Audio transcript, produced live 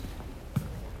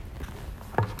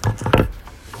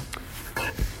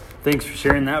Thanks for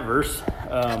sharing that verse.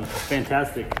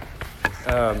 Fantastic.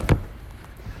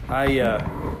 I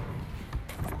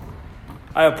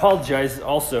apologize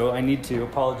also. I need to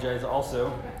apologize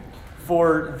also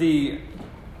for the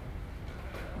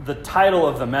title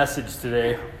of the message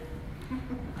today.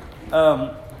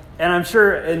 And I'm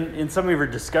sure in some of your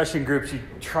discussion groups you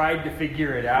tried to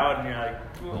figure it out, and you're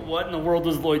like, what in the world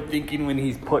was Lloyd thinking when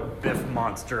he's put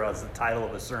Biff-Monster as the title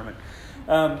of a sermon?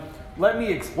 Let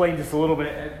me explain just a little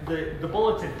bit. The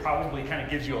bulletin probably kind of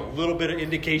gives you a little bit of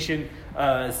indication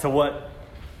as to what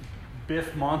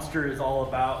Biff-Monster is all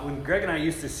about. When Greg and I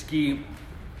used to ski,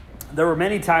 there were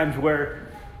many times where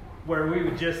we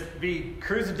would just be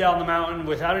cruising down the mountain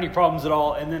without any problems at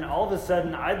all, and then all of a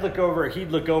sudden I'd look over,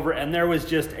 he'd look over, and there was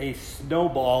just a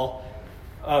snowball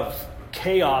of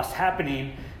chaos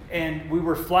happening, and we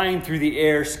were flying through the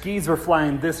air. Skis were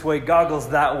flying this way, goggles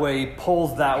that way,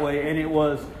 poles that way, and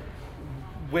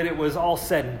when it was all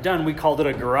said and done, we called it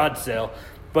a garage sale.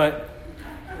 But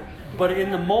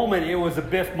in the moment, it was a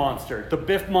Biff-Monster. The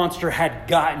Biff-Monster had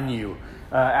gotten you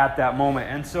at that moment.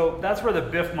 And so that's where the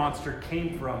Biff-Monster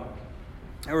came from.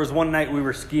 There was one night we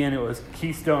were skiing. It was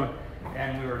Keystone,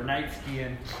 and we were night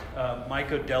skiing.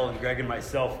 Mike Odell and Greg and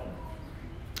myself.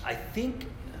 I think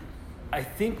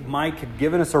Mike had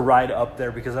given us a ride up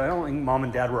there because I don't think Mom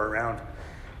and Dad were around.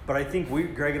 But I think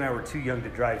Greg and I were too young to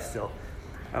drive still.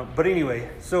 But anyway,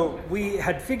 so we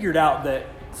had figured out that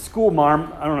school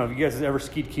marm, I don't know if you guys ever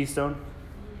skied Keystone.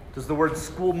 Does the word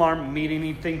school marm mean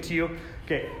anything to you?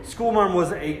 Okay, school marm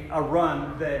was a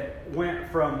run that went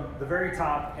from the very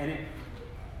top and it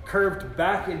curved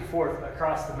back and forth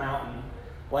across the mountain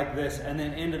like this, and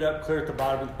then ended up clear at the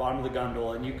bottom of the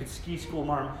gondola. And you could ski school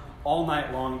marm all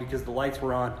night long because the lights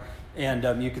were on,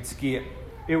 and you could ski it.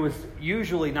 It was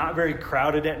usually not very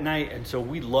crowded at night, and so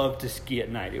we loved to ski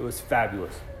at night. It was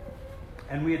fabulous.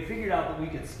 And we had figured out that we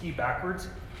could ski backwards,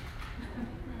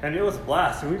 and it was a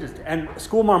blast. And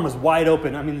school marm was wide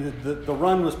open. I mean, the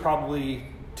run was probably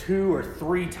 2 or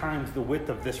 3 times the width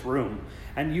of this room,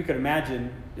 and you can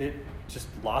imagine it just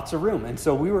lots of room. And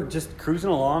so we were just cruising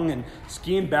along and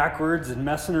skiing backwards and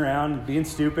messing around and being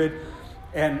stupid.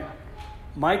 And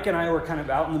Mike and I were kind of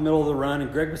out in the middle of the run,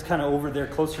 and Greg was kind of over there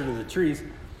closer to the trees.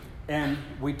 And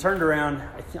we turned around.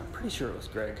 I'm pretty sure it was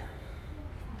Greg.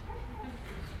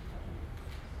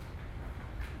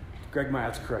 Greg might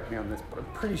have to correct me on this, but I'm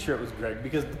pretty sure it was Greg,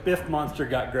 because the Biff-Monster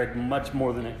got Greg much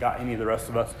more than it got any of the rest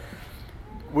of us.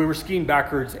 We were skiing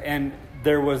backwards, and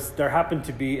there happened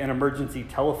to be an emergency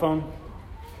telephone.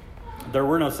 There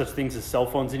were no such things as cell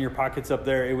phones in your pockets up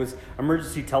there. It was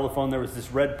emergency telephone. There was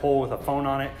this red pole with a phone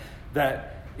on it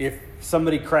that if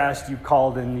somebody crashed, you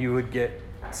called and you would get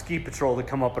ski patrol to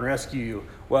come up and rescue you.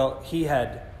 Well, he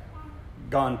had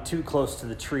gone too close to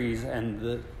the trees, and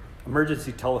the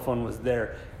emergency telephone was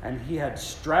there, and he had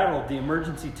straddled the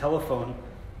emergency telephone,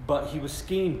 but he was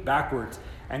skiing backwards,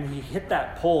 and he hit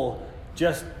that pole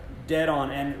just dead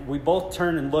on, and we both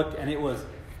turned and looked, and it was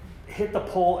hit the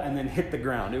pole and then hit the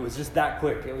ground. It was just that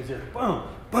quick. It was just boom,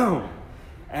 boom.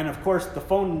 And of course the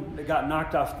phone got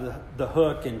knocked off the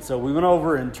hook, and so we went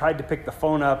over and tried to pick the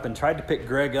phone up and tried to pick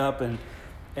Greg up,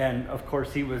 and of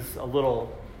course he was a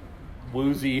little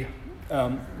woozy,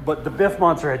 but the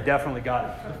Biff-Monster had definitely got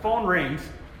it. The phone rings,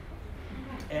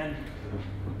 and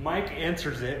Mike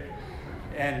answers it,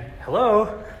 and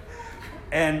hello,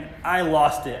 and I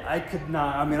lost it. I could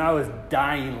not, I was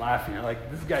dying laughing.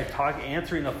 Like, this guy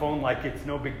answering the phone like it's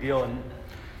no big deal.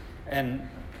 And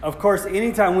of course,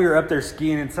 anytime we were up there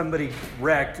skiing and somebody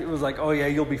wrecked, it was like, oh yeah,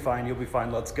 you'll be fine,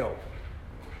 let's go.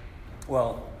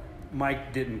 Well,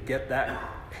 Mike didn't get that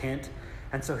hint,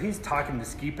 and so he's talking to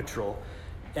ski patrol,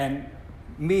 and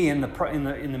me in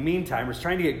the meantime was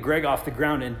trying to get Greg off the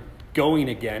ground and going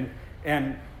again,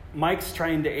 and Mike's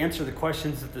trying to answer the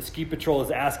questions that the ski patrol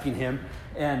is asking him,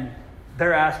 and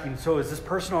they're asking, so is this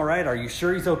person all right? Are you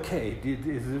sure he's okay?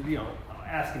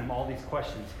 Asking him all these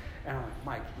questions. And I'm like,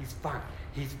 Mike, he's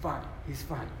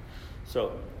fine.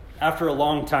 So after a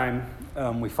long time,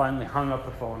 we finally hung up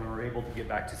the phone and were able to get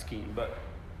back to skiing. But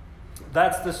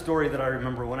that's the story that I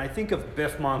remember. When I think of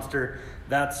Biff-Monster,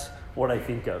 that's what I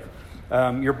think of.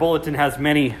 Your bulletin has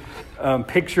many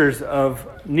pictures of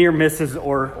near misses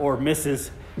or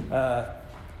misses.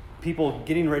 People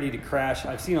getting ready to crash.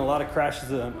 I've seen a lot of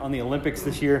crashes on the Olympics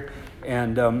this year,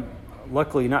 and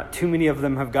luckily not too many of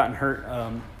them have gotten hurt,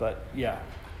 but yeah,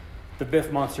 the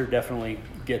Biff-Monster definitely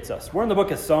gets us. We're in the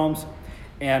book of Psalms,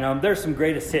 and there's some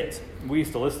greatest hits. We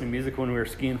used to listen to music when we were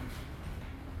skiing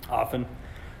often,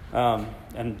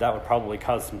 and that would probably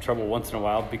cause some trouble once in a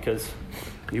while because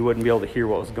you wouldn't be able to hear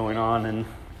what was going on, and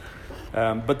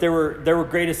But there were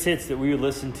greatest hits that we would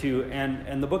listen to,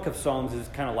 and the book of Psalms is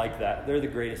kind of like that. They're the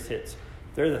greatest hits.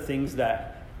 They're the things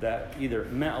that either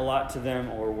meant a lot to them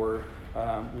or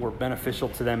were beneficial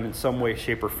to them in some way,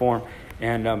 shape, or form,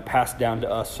 and passed down to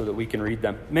us so that we can read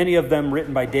them. Many of them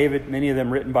written by David, many of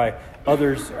them written by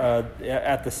others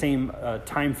at the same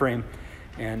time frame.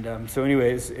 And so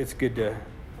anyways, it's good to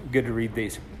read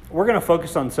these. We're going to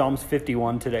focus on Psalms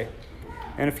 51 today.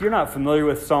 And if you're not familiar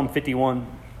with Psalm 51,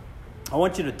 I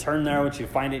want you to turn there. I want you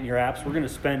to find it in your apps. We're going to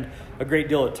spend a great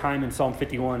deal of time in Psalm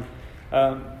 51.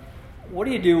 What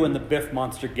do you do when the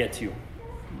Biff-Monster gets you?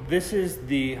 This is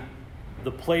the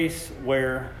place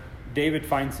where David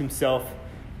finds himself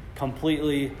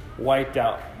completely wiped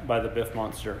out by the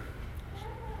Biff-Monster.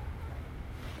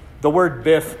 The word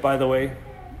Biff, by the way,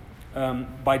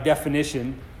 by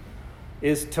definition,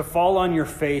 is to fall on your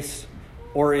face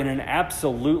or in an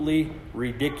absolutely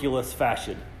ridiculous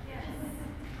fashion.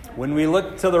 When we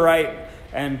look to the right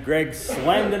and Greg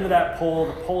slammed into that pole,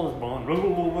 the pole is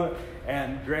blown,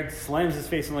 and Greg slams his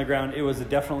face on the ground, it was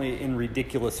definitely in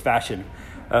ridiculous fashion.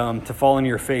 To fall on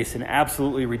your face in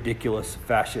absolutely ridiculous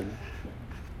fashion.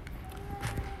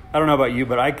 I don't know about you,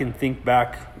 but I can think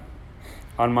back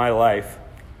on my life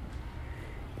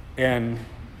and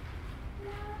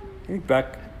think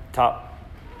back top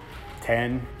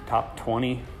 10, top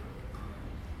 20.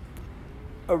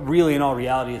 Really, in all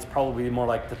reality, it's probably more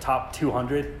like the top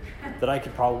 200 that I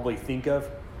could probably think of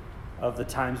the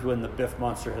times when the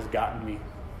Biff-Monster has gotten me.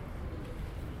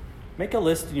 Make a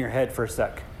list in your head for a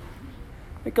sec.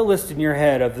 Make a list in your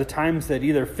head of the times that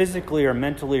either physically or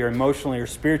mentally or emotionally or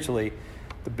spiritually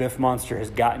the Biff-Monster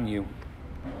has gotten you.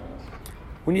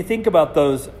 When you think about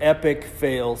those epic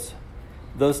fails,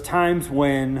 those times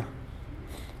when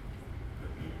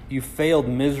you failed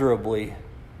miserably,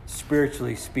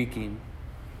 spiritually speaking,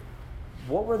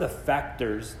 what were the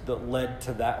factors that led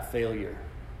to that failure?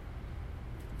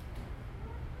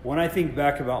 When I think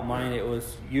back about mine, it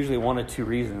was usually one of two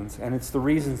reasons, and it's the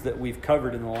reasons that we've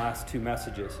covered in the last two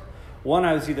messages. One,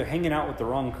 I was either hanging out with the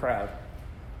wrong crowd,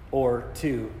 or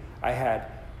two, I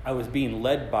was being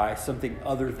led by something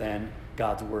other than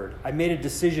God's word. I made a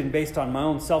decision based on my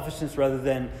own selfishness rather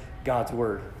than God's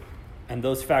word. And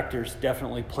those factors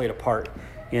definitely played a part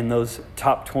in those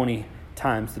top 20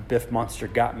 times the Biff-Monster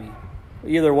got me.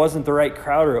 Either it wasn't the right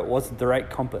crowd or it wasn't the right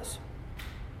compass.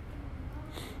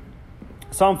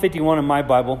 Psalm 51 in my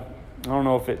Bible, I don't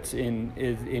know if it's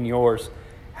in yours,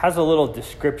 has a little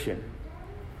description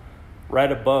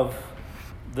right above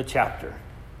the chapter.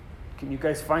 Can you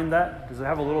guys find that? Does it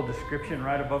have a little description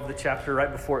right above the chapter,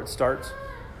 right before it starts? It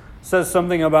says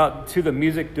something about to the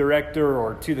music director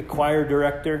or to the choir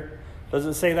director. Does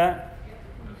it say that?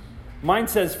 Mine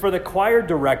says, for the choir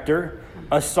director,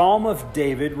 a psalm of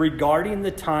David regarding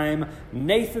the time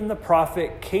Nathan the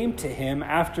prophet came to him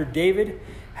after David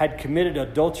had committed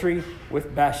adultery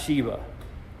with Bathsheba.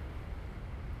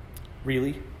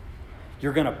 Really?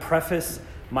 You're going to preface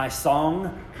my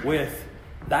song with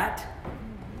that?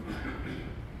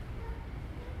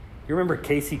 You remember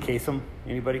Casey Kasem?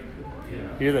 Anybody? Yeah.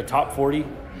 You're the top 40? You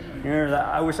remember that?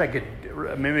 I wish I could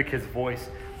mimic his voice.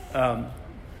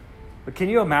 But can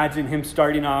you imagine him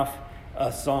starting off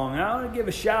a song? I want to give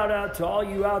a shout out to all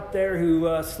you out there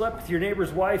who slept with your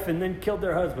neighbor's wife and then killed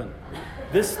their husband.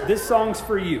 This song's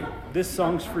for you. This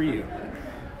song's for you.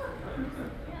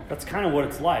 That's kind of what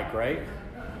it's like, right?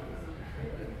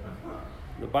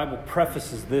 The Bible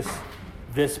prefaces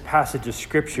this passage of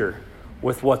Scripture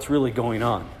with what's really going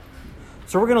on.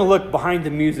 So we're going to look behind the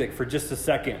music for just a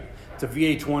second. It's a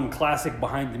VH1 classic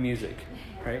behind the music,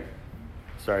 right?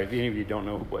 Sorry, if any of you don't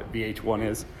know what VH1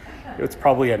 is, it's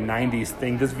probably a 90s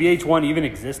thing. Does VH1 even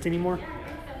exist anymore?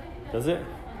 Does it?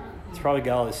 It's probably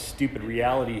got all this stupid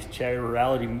reality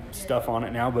stuff on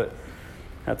it now, but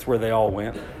that's where they all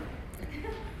went.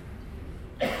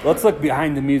 Let's look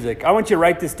behind the music. I want you to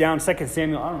write this down, 2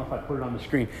 Samuel. I don't know if I put it on the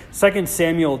screen. 2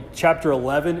 Samuel chapter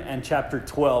 11 and chapter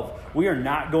 12. We are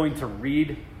not going to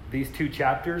read these two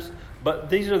chapters, but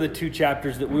these are the two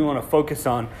chapters that we want to focus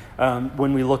on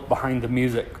when we look behind the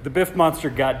music. The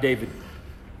Biff-Monster got David.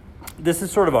 This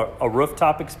is sort of a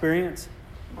rooftop experience.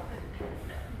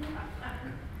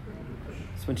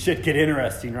 That's when shit get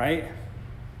interesting, right?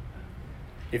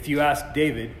 If you ask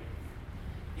David,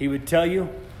 he would tell you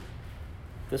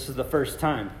this is the first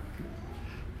time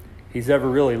he's ever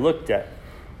really looked at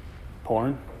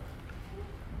porn.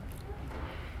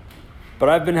 But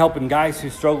I've been helping guys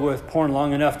who struggle with porn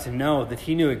long enough to know that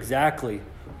he knew exactly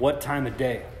what time of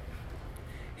day.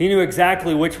 He knew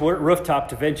exactly which rooftop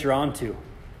to venture onto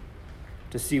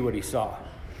to see what he saw.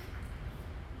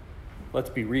 Let's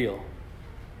be real.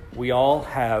 We all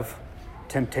have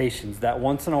temptations that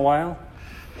once in a while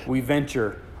we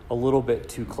venture a little bit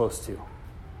too close to.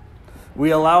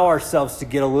 We allow ourselves to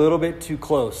get a little bit too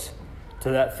close to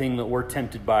that thing that we're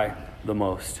tempted by the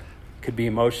most. It could be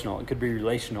emotional. It could be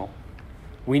relational.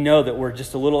 We know that we're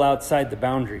just a little outside the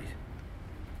boundary.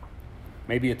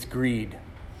 Maybe it's greed.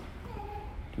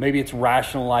 Maybe it's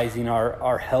rationalizing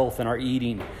our health and our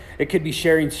eating. It could be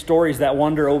sharing stories that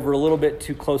wander over a little bit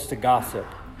too close to gossip.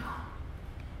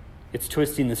 It's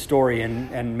twisting the story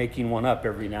and making one up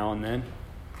every now and then.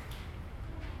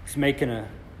 It's making a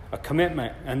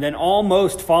commitment and then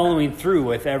almost following through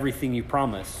with everything you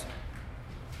promise.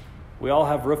 We all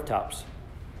have rooftops.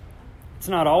 It's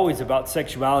not always about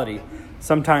sexuality.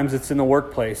 Sometimes it's in the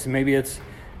workplace. Maybe it's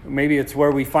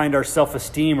where we find our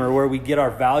self-esteem or where we get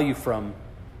our value from.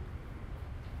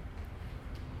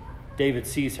 David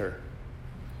sees her.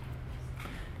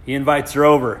 He invites her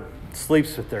over,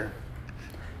 sleeps with her.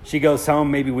 She goes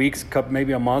home, maybe weeks,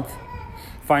 maybe a month,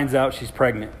 finds out she's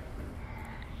pregnant.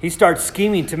 He starts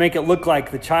scheming to make it look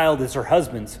like the child is her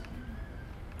husband's.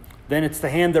 Then it's the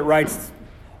hand that writes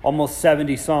almost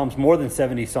 70 Psalms, more than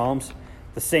 70 Psalms,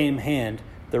 the same hand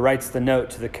that writes the note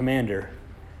to the commander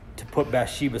to put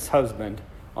Bathsheba's husband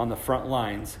on the front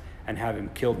lines and have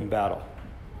him killed in battle.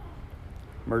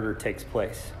 Murder takes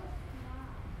place.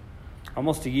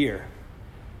 Almost a year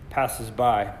passes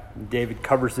by, and David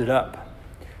covers it up.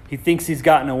 He thinks he's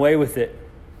gotten away with it.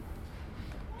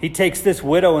 He takes this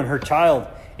widow and her child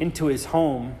into his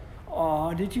home.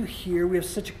 Oh, did you hear? We have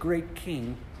such a great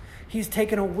king. He's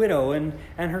taken a widow and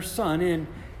her son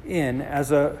in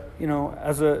as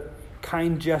a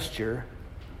kind gesture.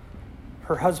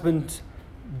 Her husband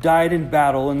died in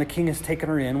battle, and the king has taken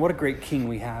her in. What a great king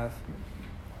we have.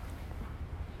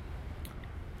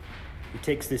 He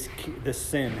takes this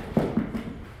sin,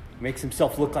 makes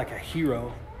himself look like a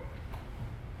hero,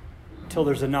 until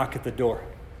there's a knock at the door.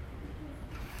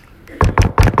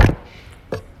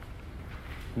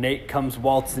 Nate comes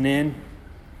waltzing in.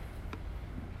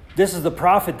 This is the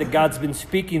prophet that God's been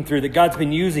speaking through, that God's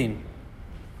been using.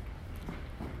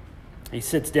 He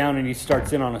sits down and he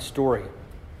starts in on a story.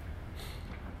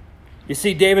 You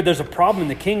see, David, there's a problem in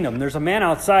the kingdom. There's a man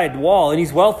outside the wall, and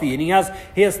he's wealthy, and he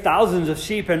has thousands of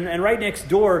sheep, and right next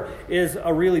door is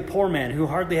a really poor man who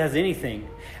hardly has anything.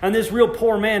 And this real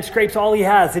poor man scrapes all he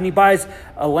has, and he buys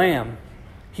a lamb.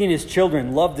 He and his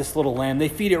children love this little lamb. They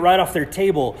feed it right off their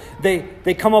table.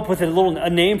 They come up with a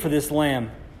name for this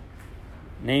lamb.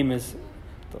 The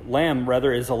lamb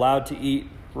is allowed to eat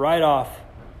right off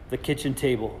the kitchen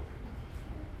table.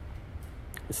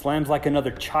 This lamb's like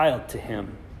another child to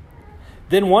him.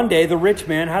 Then one day, the rich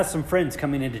man has some friends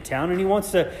coming into town, and he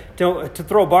wants to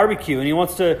throw a barbecue, and he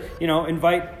wants to,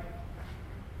 invite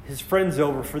his friends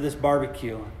over for this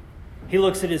barbecue. He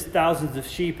looks at his thousands of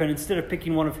sheep, and instead of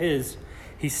picking one of his,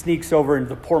 he sneaks over into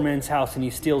the poor man's house, and he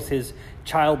steals his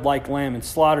childlike lamb and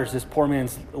slaughters this poor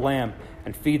man's lamb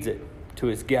and feeds it to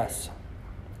his guests.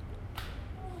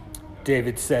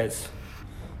 David says,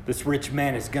 this rich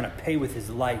man is going to pay with his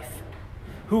life.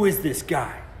 Who is this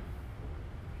guy?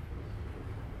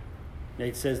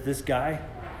 Nate says, this guy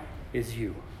is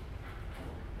you.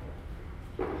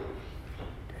 He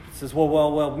says,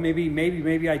 well,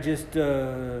 maybe I just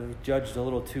judged a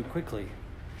little too quickly.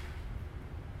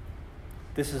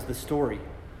 This is the story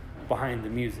behind the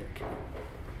music.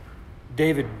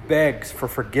 David begs for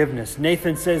forgiveness.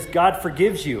 Nathan says, God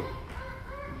forgives you.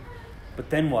 But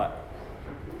then what?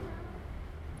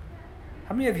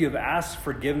 How many of you have asked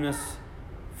forgiveness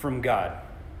from God?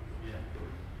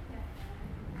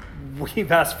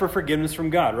 We've asked for forgiveness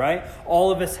from God, right?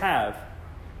 All of us have.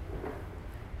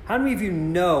 How many of you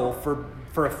know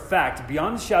for a fact,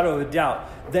 beyond a shadow of a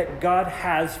doubt, that God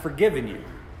has forgiven you?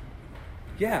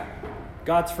 Yeah,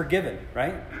 God's forgiven,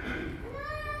 right?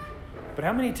 But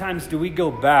how many times do we go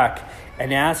back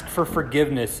and ask for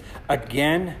forgiveness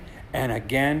again and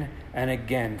again and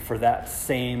again for that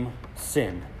same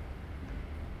sin?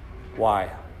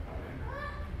 Why?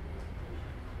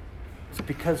 It's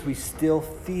because we still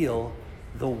feel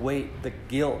the weight, the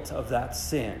guilt of that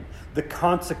sin. The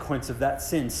consequence of that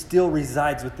sin still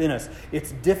resides within us.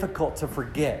 It's difficult to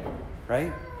forget,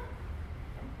 right?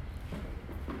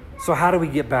 So how do we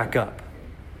get back up?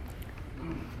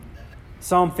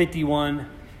 Psalm 51,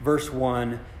 verse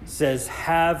 1 says,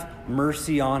 have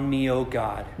mercy on me, O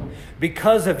God.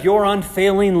 Because of your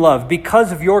unfailing love,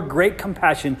 because of your great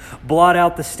compassion, blot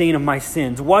out the stain of my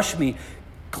sins. Wash me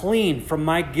clean from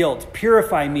my guilt.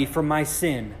 Purify me from my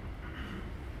sin.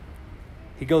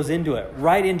 He goes into it,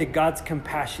 right into God's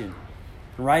compassion.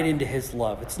 right into his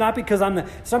love. It's not because I'm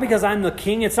the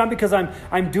king. It's not because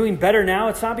I'm doing better now.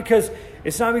 It's not because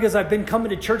I've been coming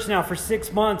to church now for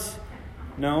 6 months.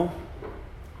 No.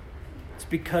 It's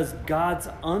because God's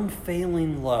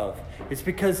unfailing love. It's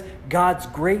because God's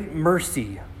great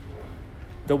mercy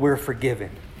that we're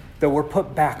forgiven, that we're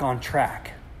put back on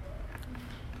track.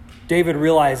 David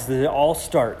realized that it all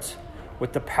starts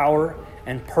with the power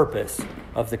and purpose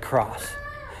of the cross.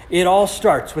 It all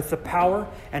starts with the power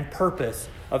and purpose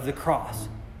of the cross.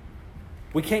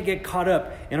 We can't get caught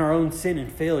up in our own sin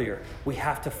and failure. We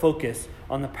have to focus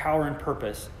on the power and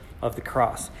purpose of the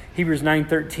cross. Hebrews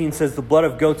 9:13 says, the blood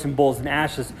of goats and bulls and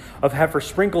ashes of heifer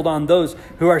sprinkled on those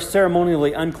who are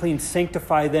ceremonially unclean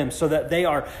sanctify them so that they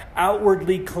are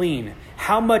outwardly clean.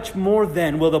 How much more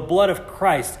then will the blood of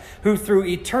Christ, who through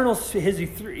his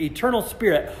eternal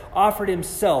Spirit offered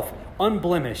himself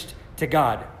unblemished to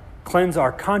God, cleanse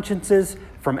our consciences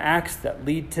from acts that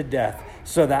lead to death,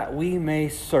 so that we may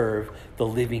serve the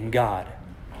living God.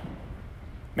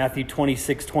 Matthew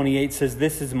 26:28 says,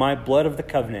 this is my blood of the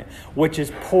covenant, which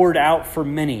is poured out for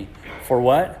many. For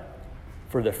what?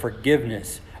 For the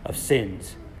forgiveness of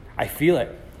sins. I feel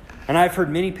it. And I've heard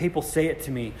many people say it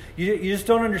to me. You just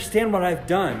don't understand what I've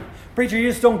done. Preacher, you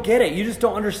just don't get it. You just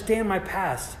don't understand my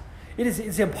past.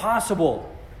 It's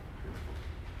impossible.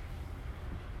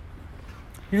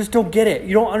 You just don't get it.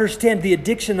 You don't understand the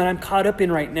addiction that I'm caught up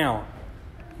in right now.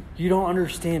 You don't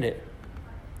understand it.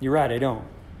 You're right, I don't.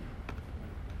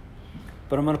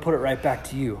 But I'm going to put it right back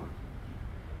to you.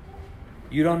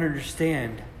 You don't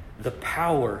understand the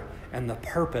power and the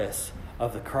purpose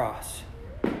of the cross.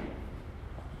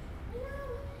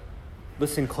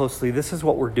 Listen closely. This is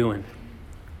what we're doing.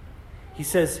 He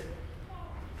says,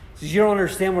 you don't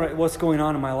understand what's going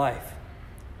on in my life.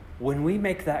 When we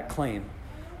make that claim,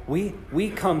 we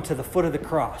come to the foot of the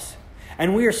cross.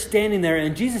 And we are standing there,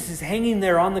 and Jesus is hanging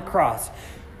there on the cross,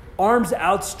 arms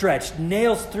outstretched,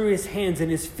 nails through his hands and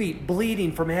his feet,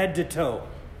 bleeding from head to toe.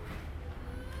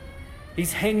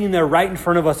 He's hanging there right in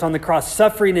front of us on the cross,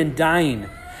 suffering and dying.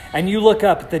 And you look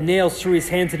up at the nails through his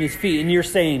hands and his feet, and you're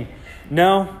saying,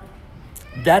 no,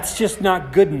 that's just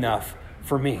not good enough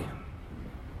for me.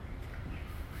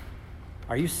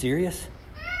 Are you serious?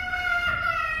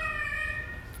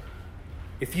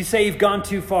 If you say you've gone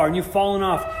too far and you've fallen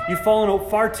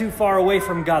far too far away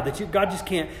from God, that God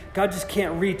just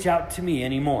can't reach out to me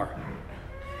anymore.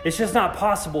 It's just not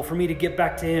possible for me to get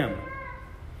back to him.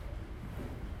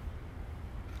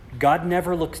 God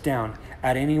never looks down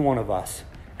at any one of us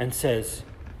and says,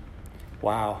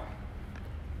 wow,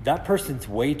 that person's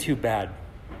way too bad.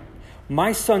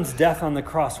 My son's death on the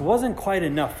cross wasn't quite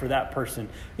enough for that person.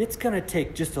 It's going to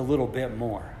take just a little bit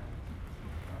more.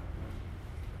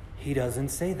 He doesn't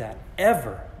say that.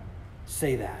 Ever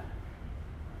say that.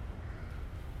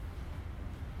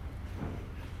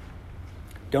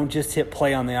 Don't just hit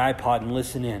play on the iPod and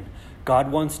listen in.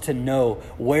 God wants to know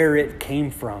where it came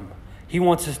from. He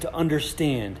wants us to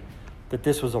understand that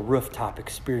this was a rooftop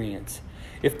experience.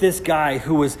 If this guy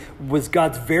who was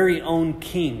God's very own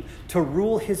king to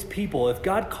rule his people, if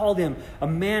God called him a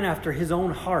man after his own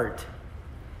heart,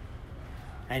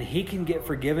 and he can get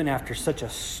forgiven after such a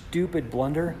stupid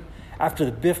blunder, after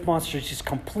the Biff-Monster just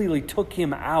completely took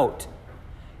him out,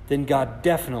 then God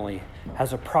definitely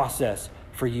has a process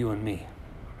for you and me.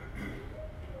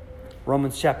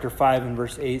 Romans chapter 5 and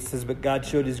verse 8 says, but God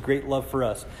showed his great love for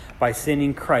us by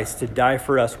sending Christ to die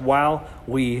for us while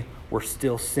we were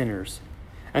still sinners.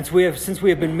 And since we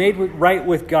have been made right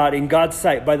with God in God's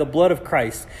sight by the blood of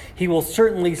Christ, he will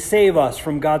certainly save us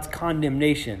from God's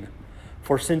condemnation.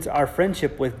 For since our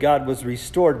friendship with God was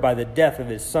restored by the death of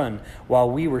his Son, while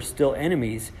we were still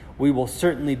enemies, we will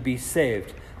certainly be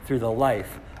saved through the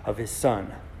life of his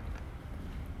Son.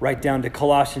 Right down to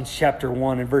Colossians chapter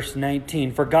 1 and verse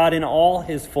 19. For God in all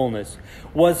his fullness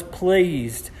was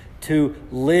pleased to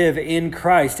live in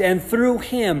Christ. And through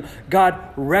him, God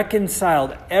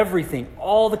reconciled everything,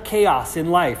 all the chaos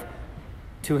in life,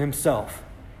 to himself.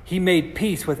 He made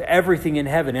peace with everything in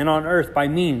heaven and on earth by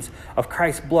means of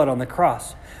Christ's blood on the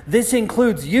cross. This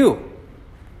includes you,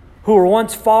 who were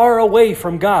once far away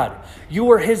from God. You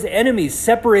were his enemies,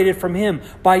 separated from him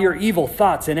by your evil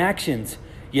thoughts and actions.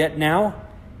 Yet now,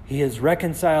 he has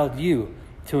reconciled you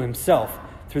to himself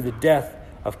through the death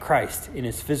of Christ in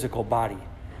his physical body.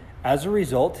 As a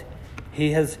result,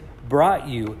 he has brought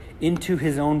you into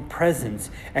his own presence,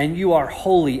 and you are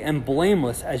holy and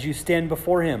blameless as you stand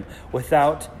before him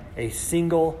without a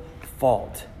single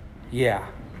fault. Yeah,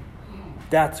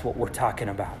 that's what we're talking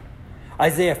about.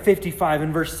 Isaiah 55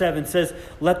 and verse 7 says,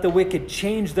 let the wicked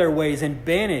change their ways and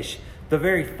banish the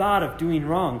very thought of doing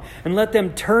wrong, and let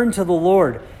them turn to the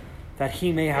Lord, that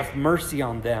he may have mercy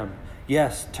on them.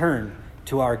 Yes, turn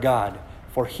to our God,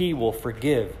 for he will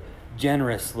forgive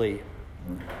generously.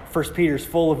 1 Peter's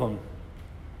full of them.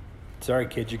 Sorry,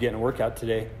 kids, you're getting a workout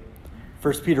today.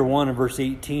 1 Peter 1 and verse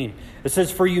 18. It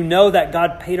says, "For you know that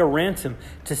God paid a ransom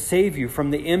to save you from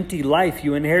the empty life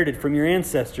you inherited from your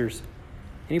ancestors."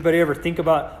 Anybody ever think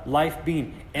about life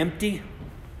being empty?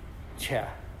 Yeah,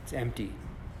 it's empty.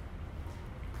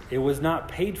 It was not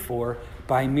paid for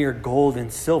by mere gold and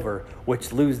silver,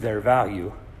 which lose their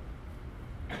value.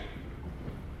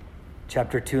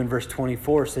 Chapter 2 and verse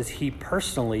 24 says, "He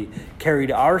personally carried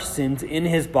our sins in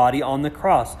his body on the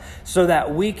cross, so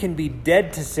that we can be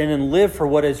dead to sin and live for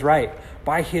what is right.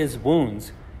 By his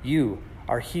wounds, you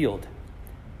are healed."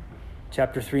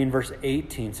 Chapter 3 and verse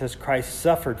 18 says, "Christ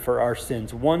suffered for our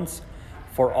sins once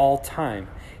for all time.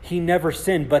 He never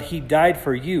sinned, but he died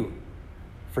for you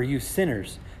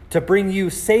sinners, to bring you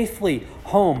safely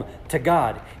home to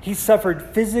God. He suffered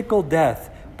physical death,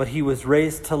 but he was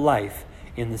raised to life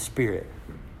in the Spirit."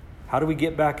 How do we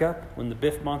get back up when the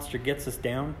Biff-Monster gets us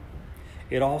down?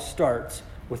 It all starts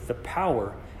with the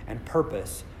power and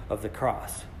purpose of the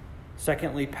cross.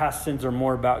 Secondly, past sins are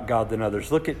more about God than others.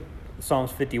 Look at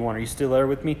Psalms 51. Are you still there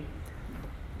with me?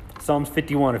 Psalms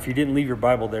 51. If you didn't leave your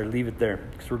Bible there, leave it there,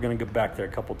 because we're going to go back there a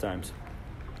couple times.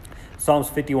 Psalms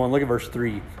 51, look at verse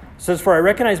 3. It says, "For I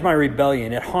recognize my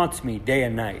rebellion. It haunts me day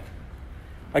and night.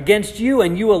 Against you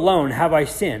and you alone have I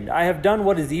sinned. I have done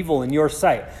what is evil in your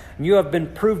sight. And you have been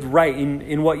proved right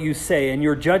in what you say, and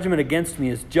your judgment against me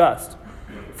is just.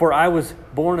 For I was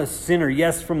born a sinner,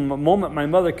 yes, from the moment my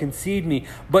mother conceived me.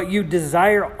 But you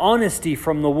desire honesty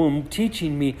from the womb,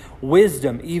 teaching me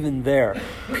wisdom even there.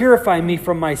 Purify me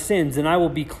from my sins, and I will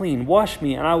be clean. Wash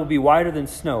me, and I will be whiter than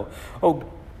snow. Oh,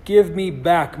 give me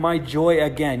back my joy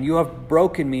again. You have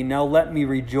broken me, now let me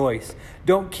rejoice.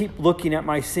 Don't keep looking at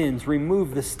my sins.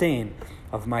 Remove the stain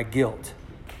of my guilt."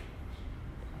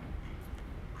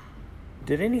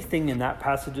 Did anything in that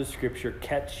passage of Scripture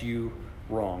catch you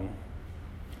wrong?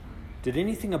 Does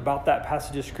anything about that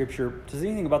passage of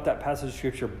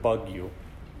Scripture bug you?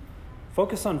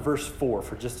 Focus on verse 4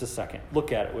 for just a second.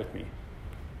 Look at it with me.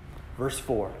 Verse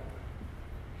 4.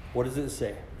 What does it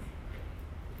say?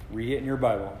 Read it in your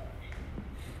Bible.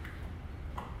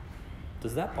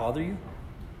 Does that bother you?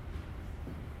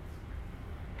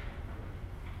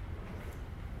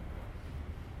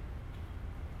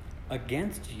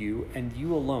 Against you and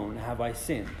you alone have I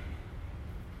sinned.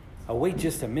 Oh, wait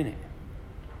just a minute.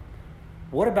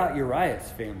 What about Uriah's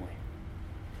family?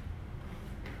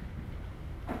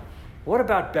 What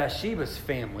about Bathsheba's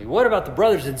family? What about the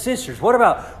brothers and sisters? What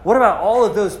about all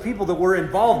of those people that were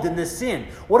involved in this sin?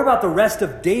 What about the rest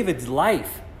of David's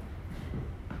life?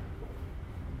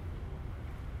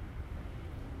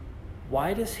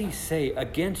 Why does he say,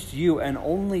 "Against you and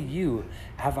only you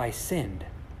have I sinned"?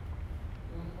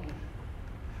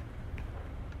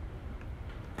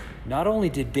 Not only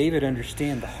did David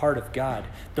understand the heart of God,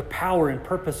 the power and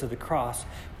purpose of the cross,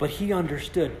 but he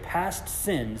understood past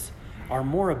sins are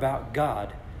more about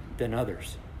God than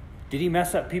others. Did he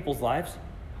mess up people's lives?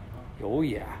 Oh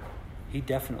yeah, he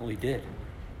definitely did.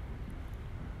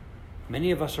 Many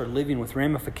of us are living with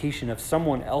ramification of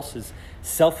someone else's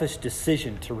selfish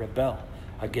decision to rebel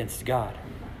against God.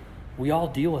 We all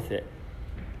deal with it.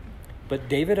 But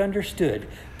David understood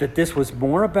that this was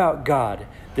more about God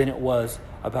than it was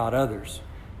about others.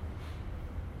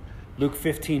 Luke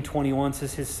 15:21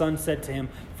 says, "His son said to him,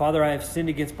 'Father, I have sinned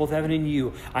against both heaven and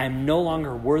you. I am no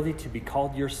longer worthy to be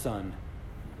called your son.'"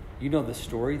 You know the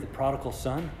story, the prodigal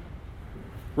son.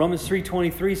 Romans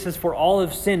 3:23 says, "For all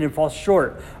have sinned and fall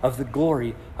short of the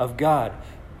glory of God."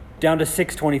 Down to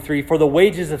 6:23, "For the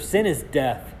wages of sin is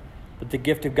death, but the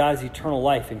gift of God is eternal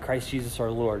life in Christ Jesus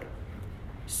our Lord."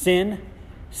 Sin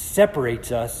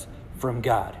separates us from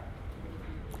God.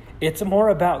 It's more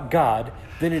about God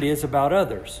than it is about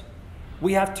others.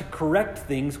 We have to correct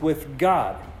things with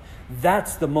God.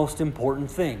 That's the most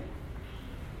important thing.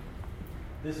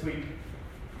 This week,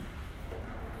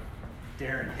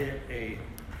 Darren hit a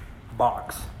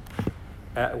box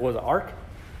at ARC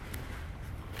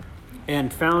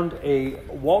and found a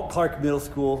Walt Clark Middle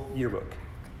School yearbook.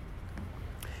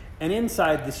 And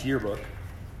inside this yearbook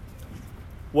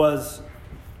was,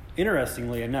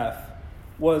 interestingly enough,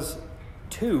 was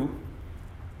 2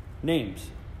 names.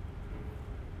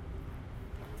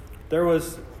 There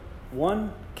was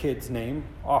one kid's name,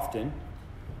 Often,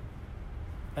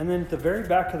 and then at the very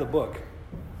back of the book,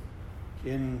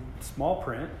 in small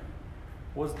print,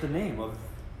 was the name of,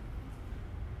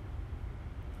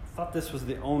 I thought this was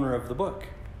the owner of the book,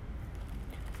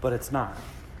 but it's not.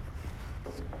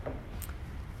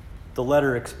 The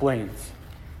letter explains,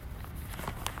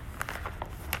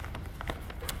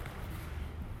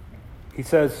 He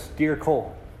says, "Dear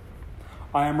Cole,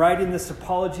 I am writing this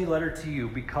apology letter to you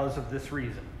because of this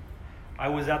reason. I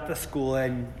was at the school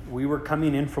and we were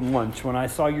coming in from lunch when I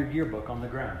saw your yearbook on the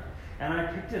ground, and I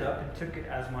picked it up and took it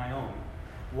as my own.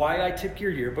 Why I took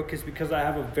your yearbook is because I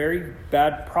have a very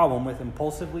bad problem with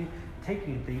impulsively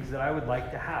taking things that I would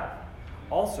like to have.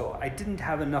 Also, I didn't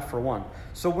have enough for one.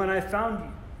 So when I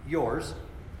found yours,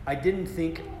 I didn't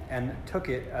think and took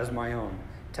it as my own,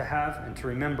 to have and to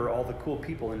remember all the cool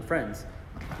people and friends,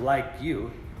 like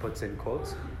you," puts in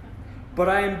quotes. "But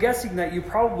I am guessing that you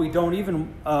probably don't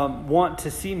even want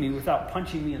to see me without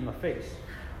punching me in the face.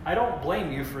 I don't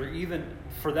blame you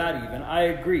for that even. I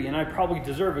agree, and I probably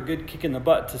deserve a good kick in the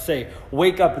butt to say,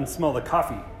 'Wake up and smell the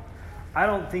coffee.' I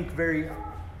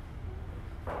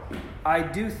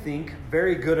do think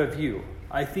very good of you.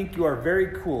 I think you are very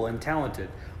cool and talented.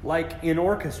 Like in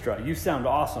orchestra, you sound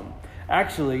awesome.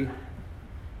 Actually,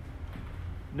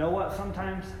 know what?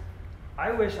 Sometimes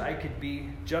I wish I could be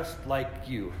just like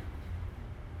you.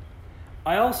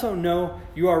 I also know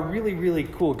you are a really, really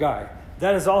cool guy.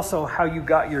 That is also how you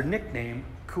got your nickname,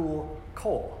 Cool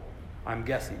Cole, I'm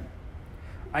guessing.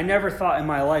 I never thought in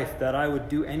my life that I would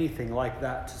do anything like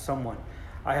that to someone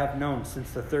I have known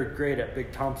since the 3rd grade at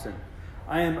Big Thompson.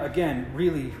 I am, again,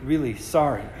 really, really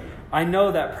sorry. I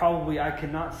know that probably I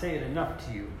cannot say it enough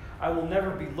to you. I will never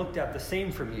be looked at the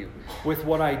same from you with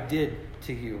what I did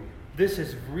to you. This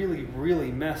is really,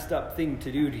 really messed up thing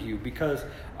to do to you because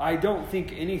I don't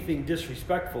think anything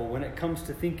disrespectful when it comes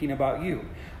to thinking about you.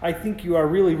 I think you are a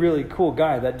really, really cool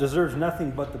guy that deserves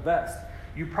nothing but the best.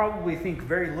 You probably think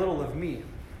very little of me.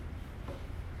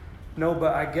 No,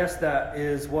 but I guess that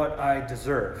is what I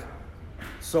deserve.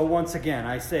 So once again,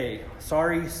 I say,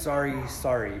 sorry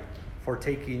for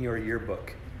taking your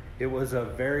yearbook. It was a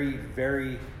very,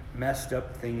 very messed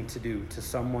up thing to do to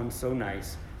someone so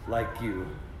nice like you.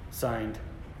 Signed,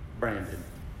 Brandon."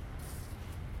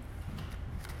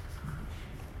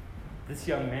 This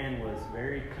young man was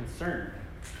very concerned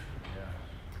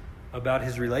about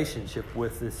his relationship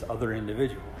with this other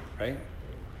individual, right?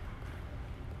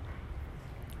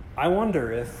 I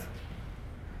wonder if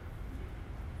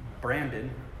Brandon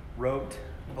wrote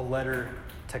a letter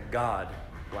to God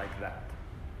like that.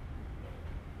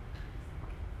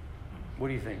 What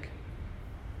do you think?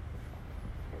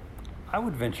 I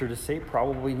would venture to say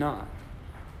probably not.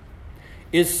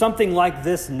 Is something like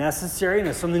this necessary, and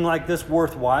is something like this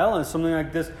worthwhile, and is something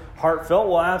like this heartfelt?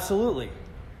 Well, absolutely.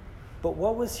 But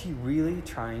what was he really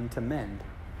trying to mend?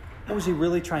 What was he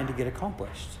really trying to get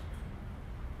accomplished?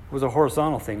 It was a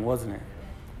horizontal thing, wasn't it?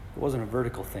 It wasn't a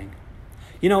vertical thing.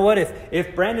 You know what?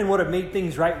 If Brandon would have made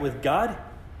things right with God,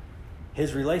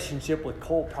 his relationship with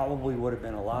Cole probably would have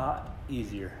been a lot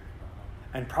easier.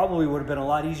 And probably would have been a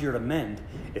lot easier to mend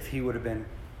if he would have been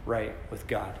right with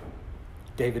God.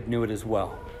 David knew it as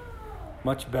well.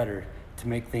 Much better to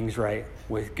make things right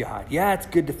with God. Yeah, it's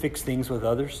good to fix things with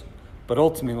others, but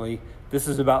ultimately, this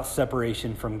is about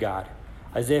separation from God.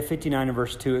 Isaiah 59 and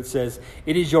verse 2, it says,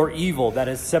 "It is your evil that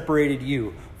has separated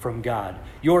you from God.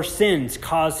 Your sins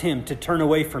cause him to turn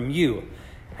away from you,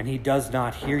 and he does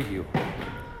not hear you."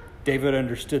 David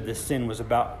understood this sin was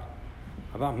about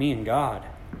me and God.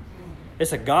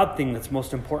 It's a God thing that's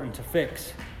most important to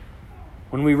fix.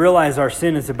 When we realize our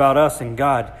sin is about us and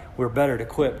God, we're better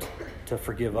equipped to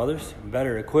forgive others, and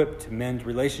better equipped to mend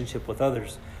relationship with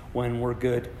others when we're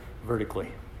good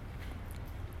vertically.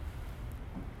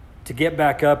 To get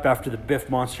back up after the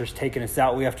Biff-Monster's taken us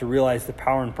out, we have to realize the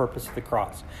power and purpose of the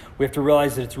cross. We have to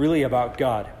realize that it's really about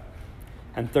God.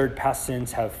 And third, past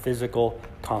sins have physical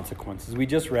consequences. We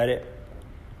just read it.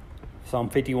 Psalm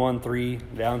 51:3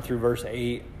 down through verse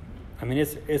 8. I mean,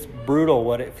 it's brutal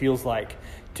what it feels like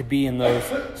to be in those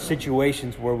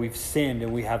situations where we've sinned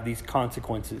and we have these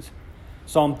consequences.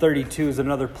 Psalm 32 is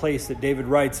another place that David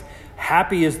writes,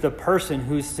 "Happy is the person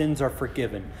whose sins are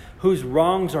forgiven, whose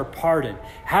wrongs are pardoned.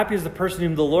 Happy is the person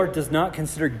whom the Lord does not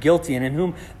consider guilty and in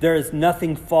whom there is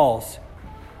nothing false.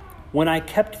 When I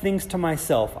kept things to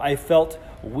myself, I felt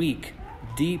weak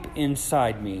deep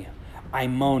inside me. I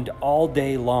moaned all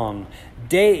day long.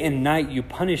 Day and night you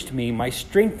punished me. My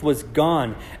strength was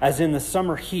gone as in the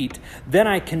summer heat. Then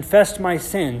I confessed my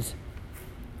sins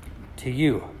to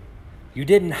you. You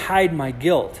didn't hide my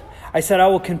guilt. I said, I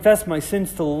will confess my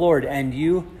sins to the Lord, and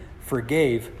you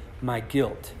forgave my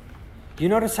guilt." You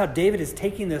notice how David is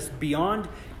taking this beyond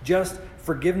just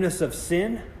forgiveness of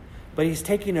sin, but he's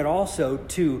taking it also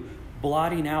to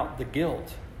blotting out the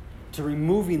guilt, to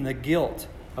removing the guilt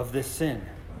of this sin.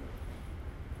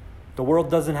 The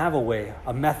world doesn't have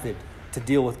a method to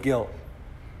deal with guilt.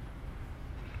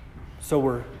 So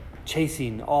we're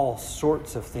chasing all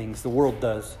sorts of things. The world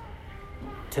does.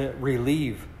 to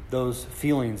relieve those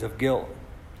feelings of guilt.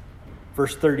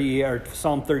 Verse 30, or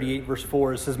Psalm 38, verse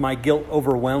 4, it says, "My guilt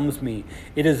overwhelms me.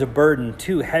 It is a burden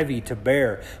too heavy to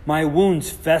bear. My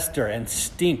wounds fester and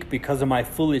stink because of my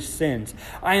foolish sins.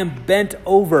 I am bent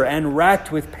over and racked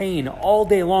with pain. All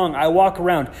day long I walk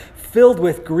around filled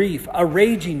with grief. A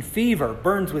raging fever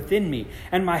burns within me,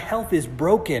 and my health is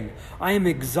broken. I am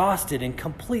exhausted and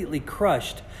completely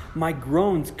crushed. My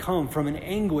groans come from an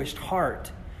anguished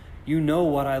heart. You know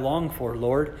what I long for,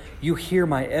 Lord. You hear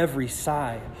my every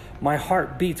sigh. My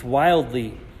heart beats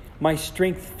wildly. My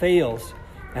strength fails,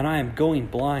 and I am going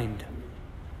blind.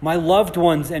 My loved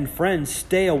ones and friends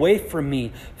stay away from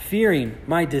me, fearing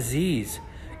my disease.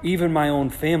 Even my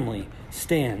own family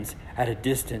stands at a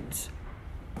distance."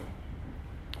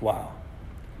 Wow.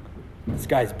 This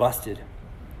guy's busted.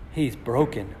 He's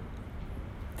broken.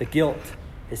 The guilt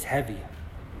is heavy.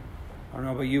 I don't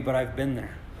know about you, but I've been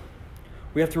there.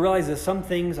 We have to realize that some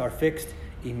things are fixed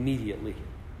immediately.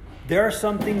 There are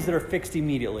some things that are fixed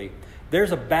immediately.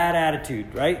 There's a bad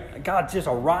attitude, right? God, just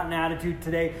a rotten attitude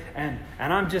today, and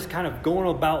I'm just kind of going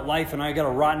about life, and I got a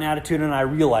rotten attitude, and I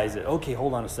realize it. Okay,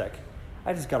 hold on a sec.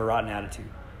 I just got a rotten attitude.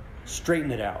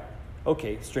 Straighten it out.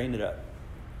 Okay, straighten it up.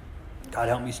 God,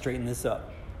 help me straighten this up.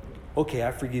 Okay,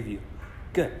 I forgive you.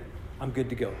 Good. I'm good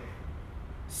to go.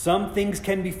 Some things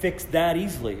can be fixed that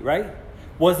easily, right?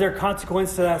 Was there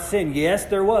consequence to that sin? Yes,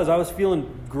 there was. I was feeling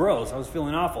gross. I was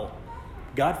feeling awful.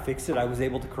 God fixed it. I was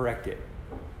able to correct it.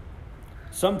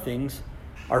 Some things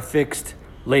are fixed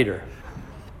later.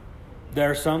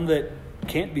 There are some that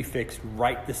can't be fixed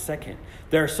right this second.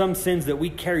 There are some sins that we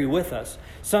carry with us.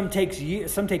 Some take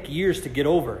years to get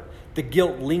over. The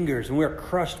guilt lingers and we're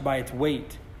crushed by its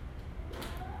weight.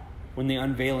 When the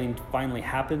unveiling finally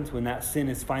happens, when that sin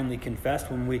is finally confessed,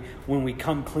 when we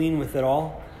come clean with it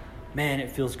all, man,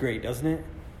 it feels great, doesn't it?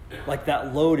 Like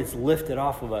that load is lifted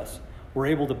off of us. We're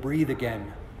able to breathe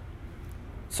again.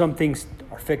 Some things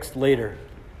are fixed later.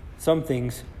 Some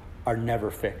things are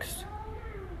never fixed.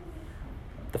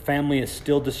 The family is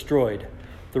still destroyed.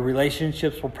 The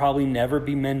relationships will probably never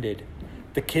be mended.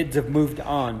 The kids have moved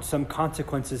on. Some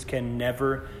consequences can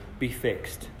never be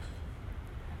fixed.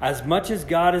 As much as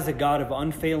God is a God of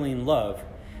unfailing love,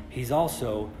 He's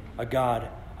also a God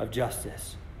of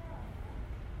justice.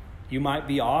 You might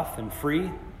be off and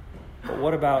free, but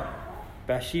what about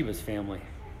Bathsheba's family?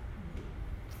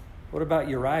 What about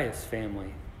Uriah's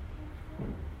family?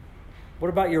 What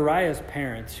about Uriah's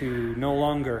parents who no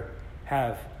longer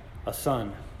have a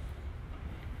son?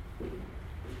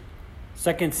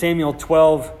 2 Samuel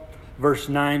 12, verse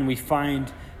 9, we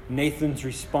find Nathan's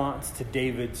response to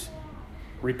David's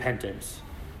repentance.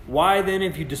 "Why then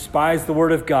have you despised the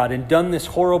word of God and done this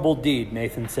horrible deed?"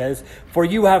 Nathan says. "For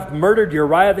you have murdered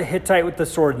Uriah the Hittite with the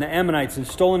sword and the Ammonites and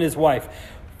stolen his wife.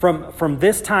 From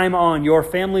this time on, your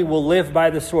family will live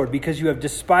by the sword because you have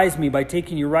despised me by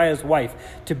taking Uriah's wife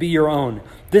to be your own.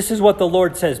 This is what the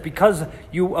Lord says. Because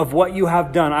of what you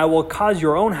have done, I will cause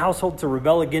your own household to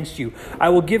rebel against you. I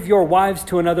will give your wives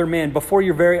to another man before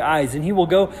your very eyes, and he will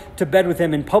go to bed with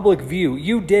them in public view.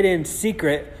 You did in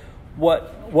secret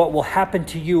what will happen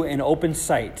to you in open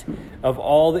sight of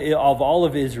all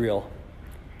of Israel."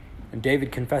 And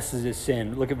David confesses his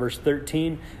sin. Look at verse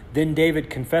 13. "Then David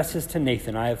confesses to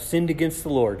Nathan, 'I have sinned against the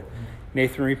Lord.'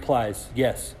 Nathan replies,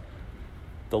 'Yes,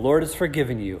 the Lord has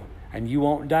forgiven you, and you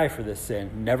won't die for this sin.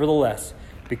 Nevertheless,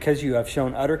 because you have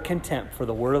shown utter contempt for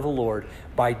the word of the Lord,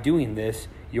 by doing this,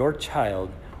 your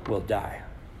child will die.'"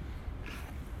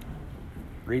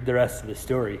 Read the rest of the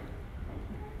story.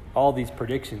 All these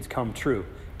predictions come true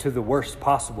to the worst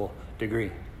possible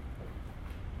degree.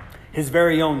 His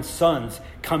very own sons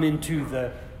come into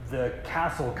the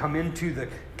castle, come into the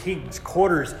king's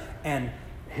quarters, and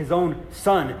his own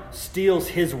son steals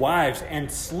his wives and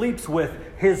sleeps with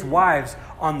his wives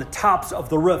on the tops of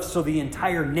the roofs so the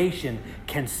entire nation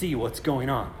can see what's going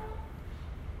on.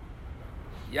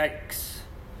 Yikes.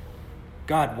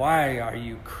 God, why are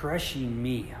you crushing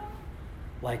me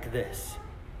like this?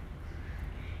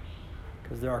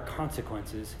 Because there are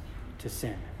consequences to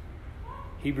sin.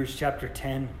 Hebrews chapter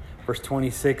 10, verse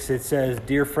 26, it says,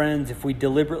 "Dear friends, if we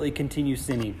deliberately continue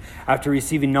sinning, after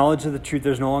receiving knowledge of the truth,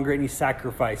 there's no longer any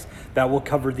sacrifice that will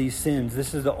cover these sins."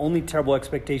 This is the only terrible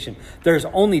expectation. There's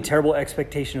only terrible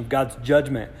expectation of God's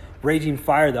judgment, raging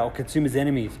fire that will consume his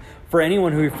enemies. For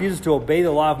anyone who refuses to obey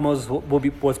the law of Moses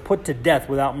was put to death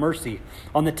without mercy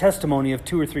on the testimony of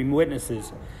 2 or 3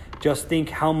 witnesses. Just think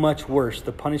how much worse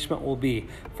the punishment will be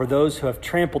for those who have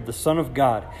trampled the Son of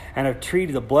God and have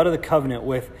treated the blood of the covenant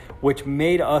with which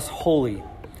made us holy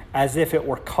as if it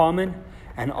were common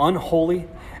and unholy,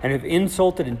 and have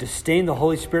insulted and disdained the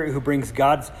Holy Spirit who brings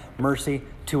God's mercy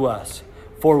to us.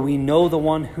 For we know the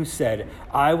one who said,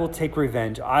 I will take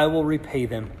revenge, I will repay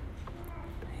them.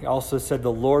 He also said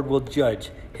the Lord will judge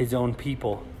his own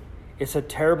people. It's a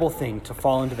terrible thing to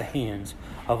fall into the hands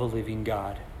of a living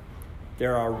God.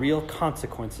 There are real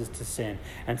consequences to sin,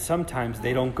 and sometimes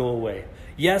they don't go away.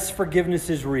 Yes, forgiveness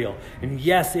is real, and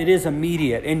yes, it is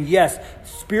immediate, and yes,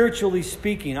 spiritually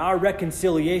speaking, our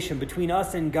reconciliation between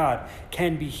us and God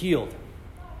can be healed,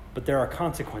 but there are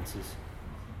consequences.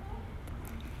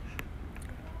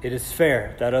 It is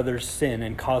fair that others sin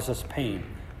and cause us pain.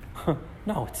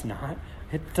 No, it's not.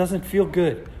 It doesn't feel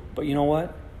good, but you know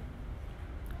what?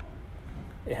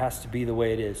 It has to be the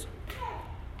way it is.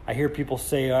 I hear people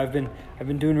say, I've been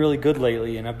doing really good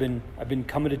lately, and I've been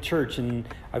coming to church, and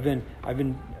I've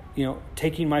been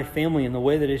taking my family in the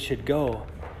way that it should go.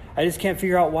 I just can't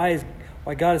figure out why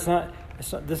God is not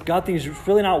this God thing is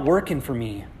really not working for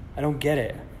me. I don't get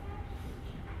it.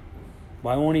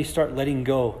 Why won't he start letting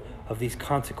go of these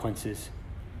consequences?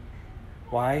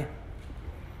 Why?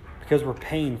 Because we're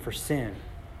paying for sin.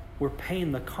 We're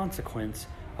paying the consequence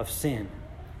of sin.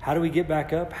 How do we get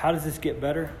back up? How does this get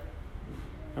better?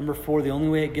 Number 4, the only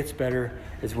way it gets better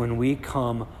is when we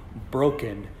come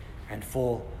broken and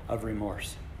full of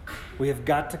remorse. We have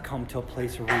got to come to a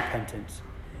place of repentance.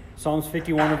 Psalms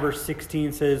 51 and verse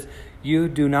 16 says, You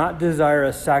do not desire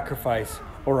a sacrifice,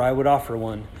 or I would offer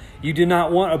one. You do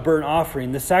not want a burnt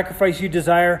offering. The sacrifice you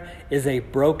desire is a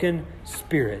broken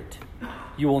spirit.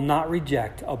 You will not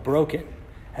reject a broken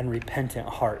and repentant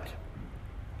heart.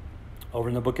 Over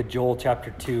in the book of Joel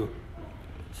chapter 2,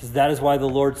 it says, That is why the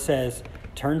Lord says,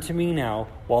 Turn to me now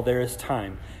while there is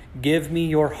time. Give me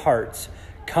your hearts.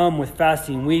 Come with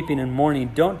fasting, weeping, and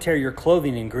mourning. Don't tear your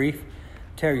clothing in grief.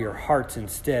 Tear your hearts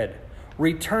instead.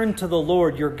 Return to the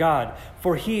Lord your God,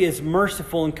 for he is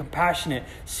merciful and compassionate,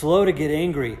 slow to get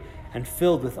angry, and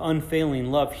filled with unfailing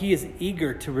love. He is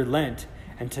eager to relent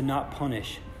and to not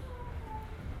punish.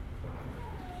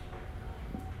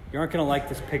 You aren't going to like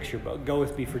this picture, but go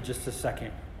with me for just a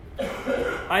second.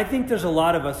 I think there's a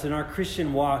lot of us in our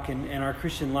Christian walk and our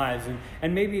Christian lives,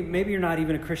 and maybe you're not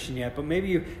even a Christian yet, but maybe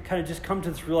you kind of just come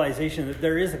to this realization that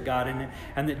there is a God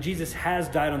and that Jesus has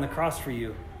died on the cross for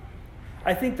you.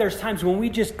 I think there's times when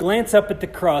we just glance up at the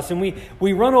cross and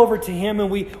we run over to him and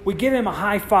we give him a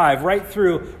high five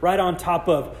right on top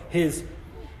of his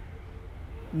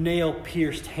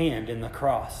nail-pierced hand in the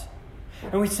cross.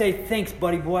 And we say, thanks,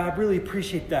 buddy boy, I really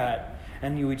appreciate that.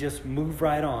 And we just move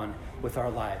right on with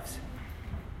our lives.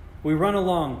 We run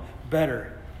along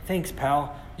better. Thanks,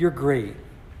 pal. You're great.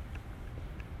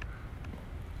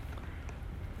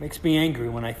 Makes me angry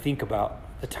when I think about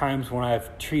the times when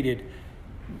I've treated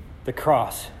the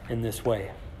cross in this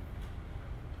way.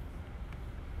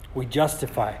 We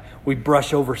justify. We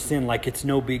brush over sin like it's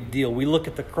no big deal. We look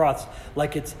at the cross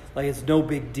like it's no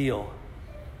big deal.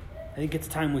 I think it's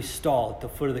time we stall at the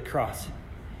foot of the cross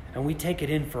and we take it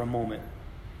in for a moment.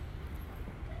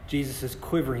 Jesus'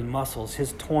 quivering muscles,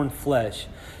 his torn flesh,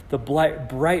 the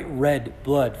bright red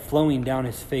blood flowing down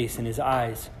his face and his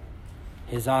eyes,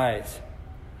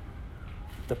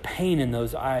 the pain in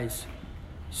those eyes,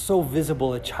 so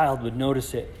visible a child would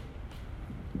notice it.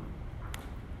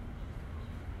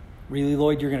 Really,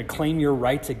 Lloyd, you're going to claim your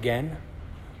rights again?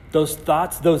 Those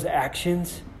thoughts, those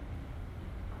actions,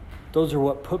 those are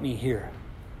what put me here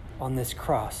on this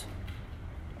cross.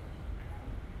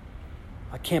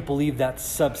 I can't believe that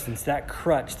substance, that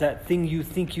crutch, that thing you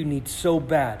think you need so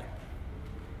bad.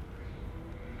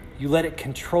 You let it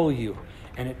control you,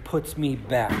 and it puts me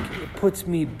back. It puts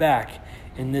me back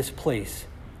in this place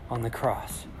on the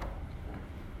cross.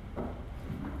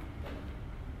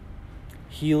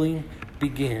 Healing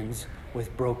begins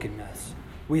with brokenness.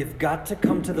 We have got to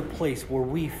come to the place where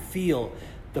we feel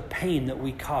the pain that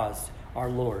we caused our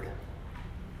Lord.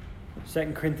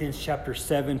 2 Corinthians chapter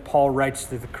 7, Paul writes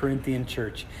to the Corinthian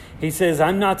church. He says,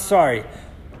 I'm not sorry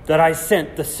that I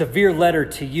sent the severe letter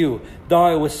to you, though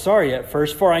I was sorry at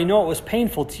first, for I know it was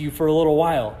painful to you for a little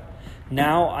while.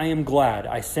 Now I am glad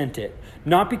I sent it,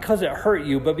 not because it hurt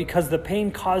you, but because the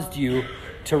pain caused you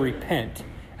to repent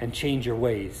and change your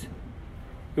ways.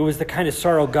 It was the kind of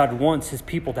sorrow God wants his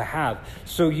people to have,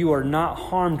 so you are not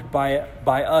harmed by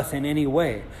us in any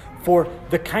way. For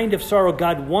the kind of sorrow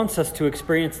God wants us to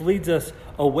experience leads us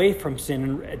away from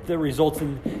sin and that results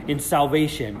in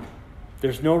salvation.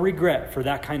 There's no regret for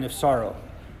that kind of sorrow.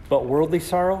 But worldly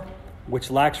sorrow,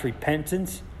 which lacks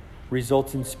repentance,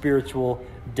 results in spiritual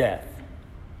death.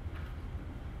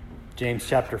 James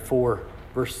chapter 4,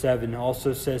 verse 7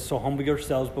 also says, So humble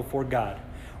yourselves before God,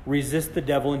 Resist the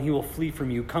devil and he will flee from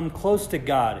you. Come close to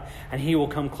God and he will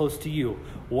come close to you.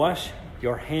 Wash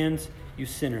your hands, you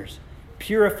sinners.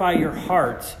 Purify your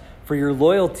hearts, for your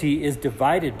loyalty is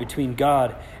divided between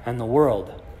God and the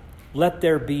world. Let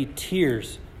there be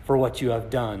tears for what you have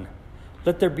done.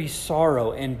 Let there be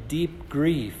sorrow and deep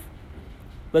grief.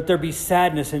 Let there be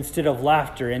sadness instead of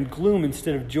laughter and gloom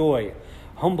instead of joy.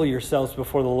 Humble yourselves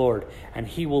before the Lord, and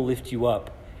he will lift you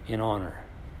up in honor.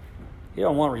 He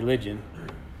don't want religion.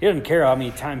 He doesn't care how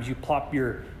many times you plop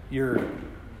your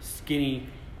skinny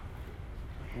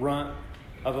runt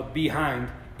of a behind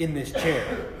in this chair.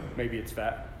 Maybe it's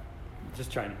fat.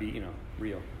 Just trying to be,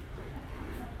 real.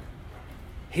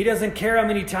 He doesn't care how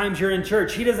many times you're in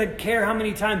church. He doesn't care how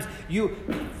many times you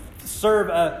serve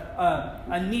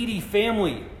a needy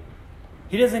family.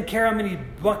 He doesn't care how many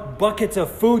buckets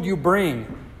of food you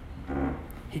bring.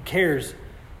 He cares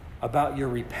about your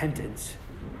repentance.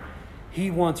 He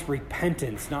wants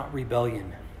repentance, not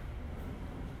rebellion.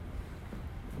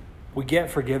 We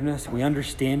get forgiveness. We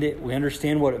understand it. We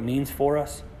understand what it means for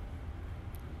us.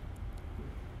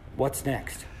 What's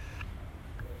next?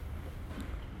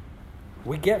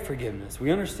 We get forgiveness.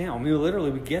 We understand.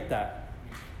 We get that.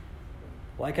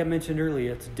 Like I mentioned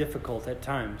earlier, it's difficult at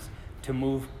times to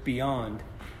move beyond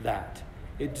that.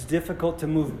 It's difficult to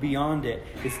move beyond it.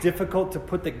 It's difficult to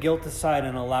put the guilt aside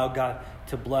and allow God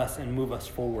to bless and move us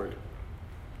forward.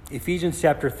 Ephesians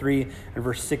chapter 3 and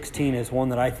verse 16 is one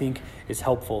that I think is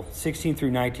helpful. 16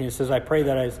 through 19, it says, I pray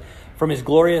that as from his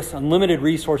glorious, unlimited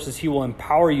resources, he will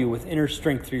empower you with inner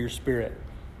strength through your spirit.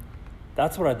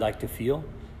 That's what I'd like to feel.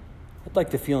 I'd like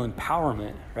to feel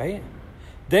empowerment, right?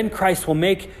 Then Christ will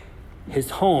make his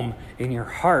home in your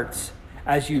hearts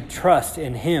as you trust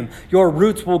in him. Your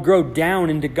roots will grow down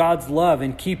into God's love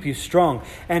and keep you strong.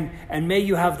 And may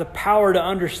you have the power to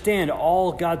understand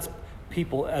all God's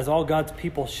people, as all God's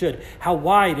people should, how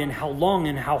wide and how long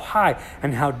and how high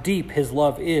and how deep his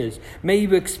love is. May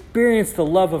you experience the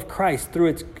love of Christ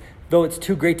though it's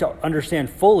too great to understand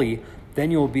fully,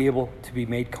 then you will be able to be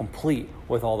made complete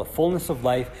with all the fullness of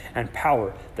life and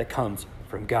power that comes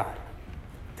from God.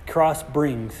 The cross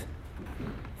brings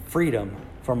freedom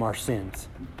from our sins.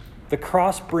 The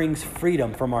cross brings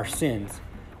freedom from our sins.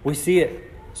 We see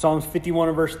it. Psalms 51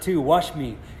 and verse 2, wash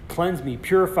me, cleanse me,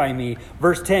 purify me.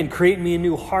 Verse 10, create me a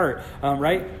new heart,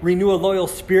 right? Renew a loyal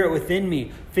spirit within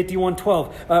me.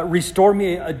 51:12, restore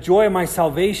me a joy of my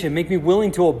salvation. Make me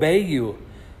willing to obey you.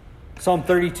 Psalm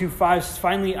 32:5 says,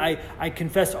 finally, I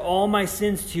confess all my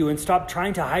sins to you and stop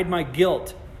trying to hide my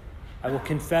guilt. I will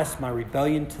confess my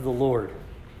rebellion to the Lord,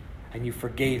 and you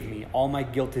forgave me. All my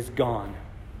guilt is gone.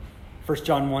 1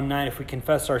 John 1:9, if we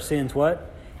confess our sins,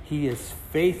 what? He is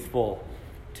faithful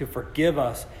to forgive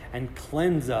us and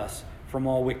cleanse us from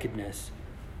all wickedness.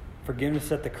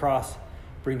 Forgiveness at the cross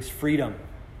brings freedom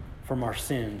from our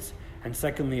sins. And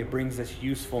secondly, it brings us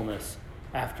usefulness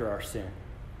after our sin.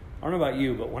 I don't know about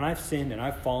you, but when I've sinned and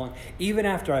I've fallen, even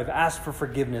after I've asked for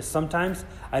forgiveness, sometimes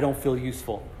I don't feel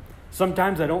useful.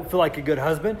 Sometimes I don't feel like a good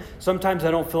husband. Sometimes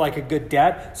I don't feel like a good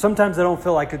dad. Sometimes I don't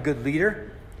feel like a good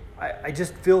leader. I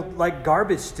just feel like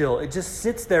garbage still. It just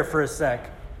sits there for a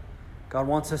sec. God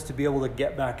wants us to be able to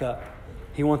get back up.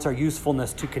 He wants our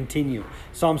usefulness to continue.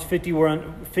 Psalms 51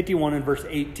 and verse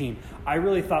 18. I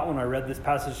really thought when I read this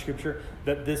passage of Scripture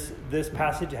that this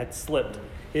passage had slipped.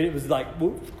 It was like,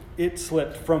 it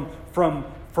slipped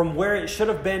from where it should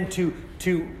have been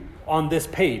to on this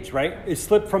page, right? It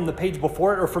slipped from the page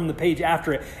before it or from the page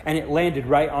after it, and it landed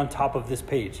right on top of this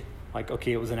page. Like,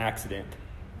 okay, it was an accident.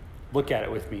 Look at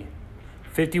it with me.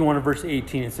 51 and verse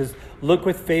 18, it says, look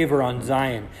with favor on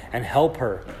Zion and help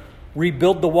her.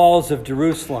 Rebuild the walls of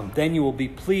Jerusalem. Then you will be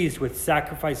pleased with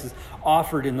sacrifices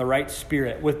offered in the right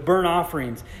spirit. With burnt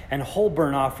offerings and whole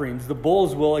burnt offerings, the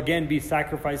bulls will again be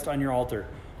sacrificed on your altar.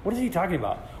 What is he talking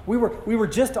about? We were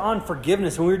just on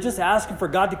forgiveness, and we were just asking for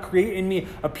God to create in me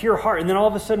a pure heart. And then all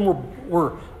of a sudden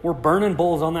we're burning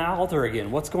bulls on the altar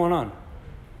again. What's going on?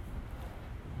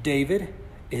 David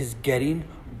is getting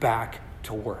back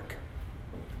to work.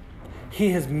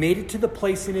 He has made it to the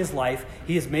place in his life,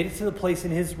 he has made it to the place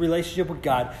in his relationship with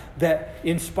God that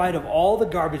in spite of all the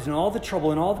garbage and all the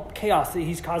trouble and all the chaos that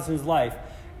he's caused in his life,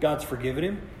 God's forgiven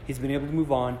him, he's been able to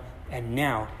move on, and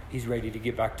now he's ready to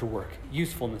get back to work.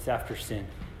 Usefulness after sin.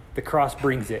 The cross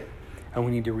brings it, and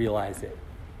we need to realize it.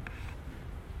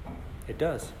 It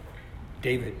does.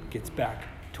 David gets back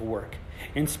to work.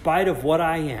 In spite of what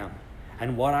I am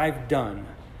and what I've done,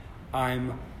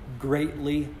 I'm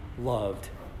greatly loved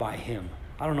by him.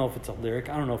 I don't know if it's a lyric.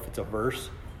 I don't know if it's a verse.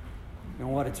 You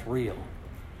know what? It's real.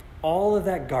 All of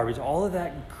that garbage, all of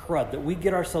that crud that we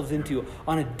get ourselves into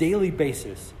on a daily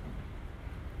basis,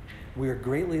 we are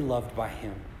greatly loved by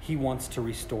him. He wants to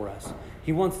restore us.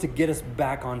 He wants to get us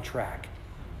back on track.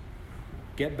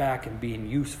 Get back and being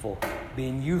useful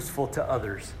to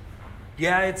others.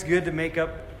 Yeah, it's good to make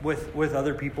up with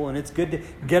other people, and it's good to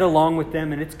get along with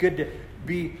them, and it's good to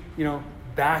be,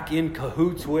 back in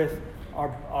cahoots with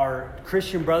our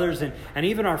Christian brothers and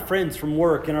even our friends from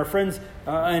work and our friends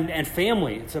and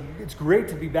family. It's great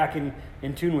to be back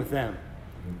in tune with them.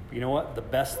 But you know what? The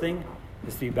best thing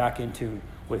is to be back in tune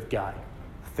with God.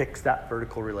 Fix that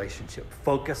vertical relationship.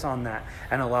 Focus on that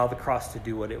and allow the cross to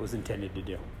do what it was intended to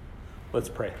do. Let's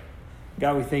pray.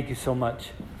 God, we thank you so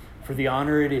much for the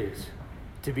honor it is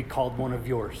to be called one of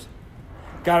yours.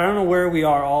 God, I don't know where we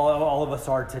are, all of us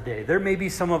are today. There may be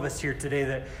some of us here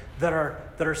today that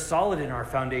are solid in our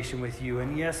foundation with you.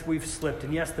 And yes, we've slipped.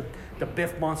 And yes, the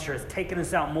Biff-Monster has taken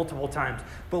us out multiple times.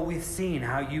 But we've seen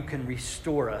how you can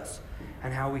restore us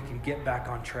and how we can get back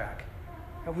on track.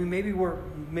 And maybe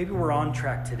we're on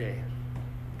track today.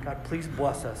 God, please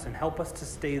bless us and help us to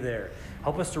stay there.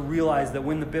 Help us to realize that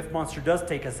when the Biff-Monster does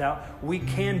take us out, we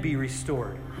can be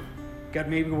restored. God,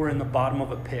 maybe we're in the bottom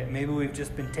of a pit. Maybe we've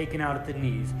just been taken out at the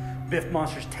knees.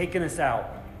 Biff-Monster's taken us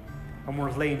out, and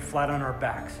we're laying flat on our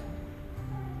backs.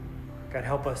 God,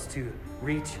 help us to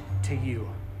reach to you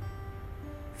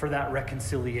for that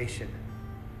reconciliation.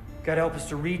 God, help us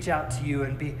to reach out to you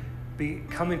and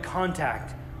come in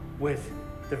contact with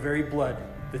the very blood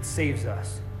that saves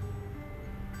us.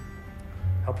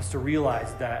 Help us to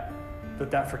realize that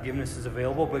forgiveness is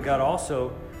available, but God,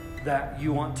 also that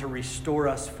you want to restore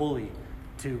us fully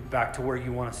back to where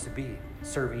you want us to be,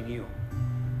 serving you.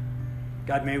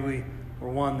 God, maybe we're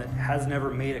one that has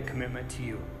never made a commitment to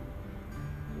you.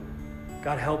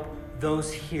 God, help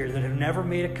those here that have never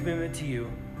made a commitment to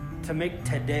you to make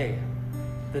today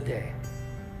the day.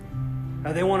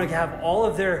 Now, they want to have all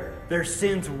of their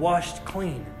sins washed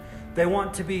clean. They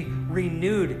want to be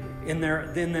renewed in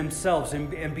themselves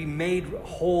and be made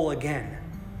whole again.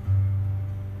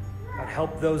 God,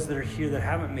 help those that are here that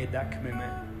haven't made that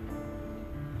commitment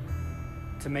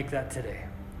to make that today.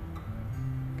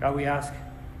 God, we ask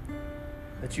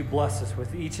that you bless us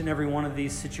with each and every one of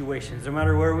these situations, no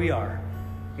matter where we are.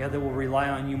 God, that we'll rely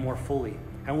on you more fully.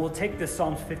 And we'll take this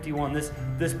Psalms 51,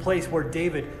 this place where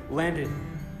David landed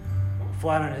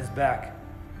flat on his back,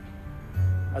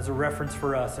 as a reference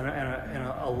for us and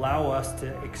allow us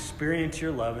to experience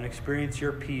your love and experience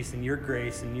your peace and your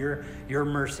grace and your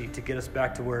mercy to get us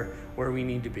back to where we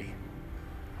need to be.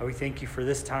 God, we thank you for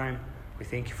this time. We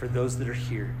thank you for those that are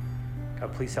here.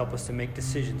 God, please help us to make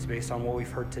decisions based on what we've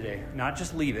heard today. Not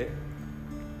just leave it.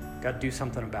 God, do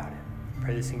something about it. I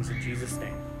pray these things in Jesus'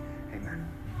 name.